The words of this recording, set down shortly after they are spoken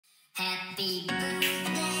Happy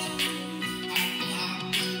birthday,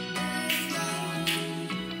 happy birthday.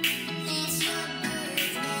 It's your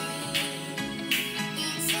birthday,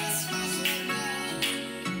 it's a special day.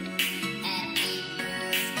 Happy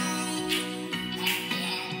birthday,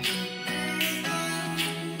 happy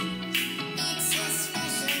birthday. It's a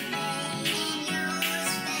special day and you're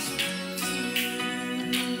special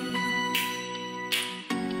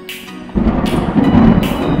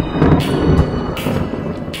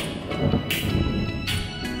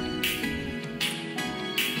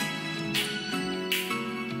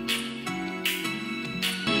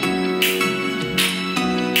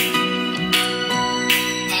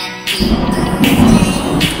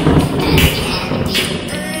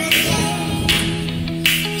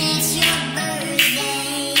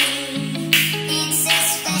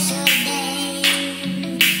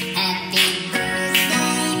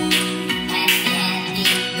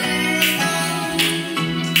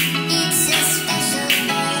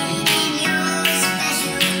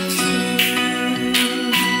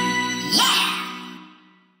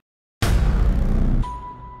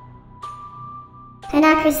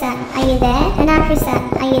Electrician, are you there? Electrician,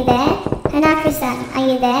 are you there? Electrician, are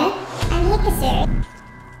you there? I'm here, sir.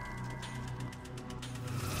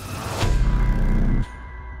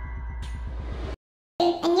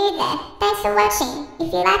 And you there? Thanks for watching.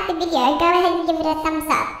 If you like the video, go ahead and give it a thumbs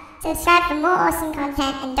up. Subscribe for more awesome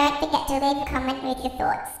content and don't forget to leave a comment with your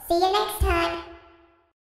thoughts. See you next time.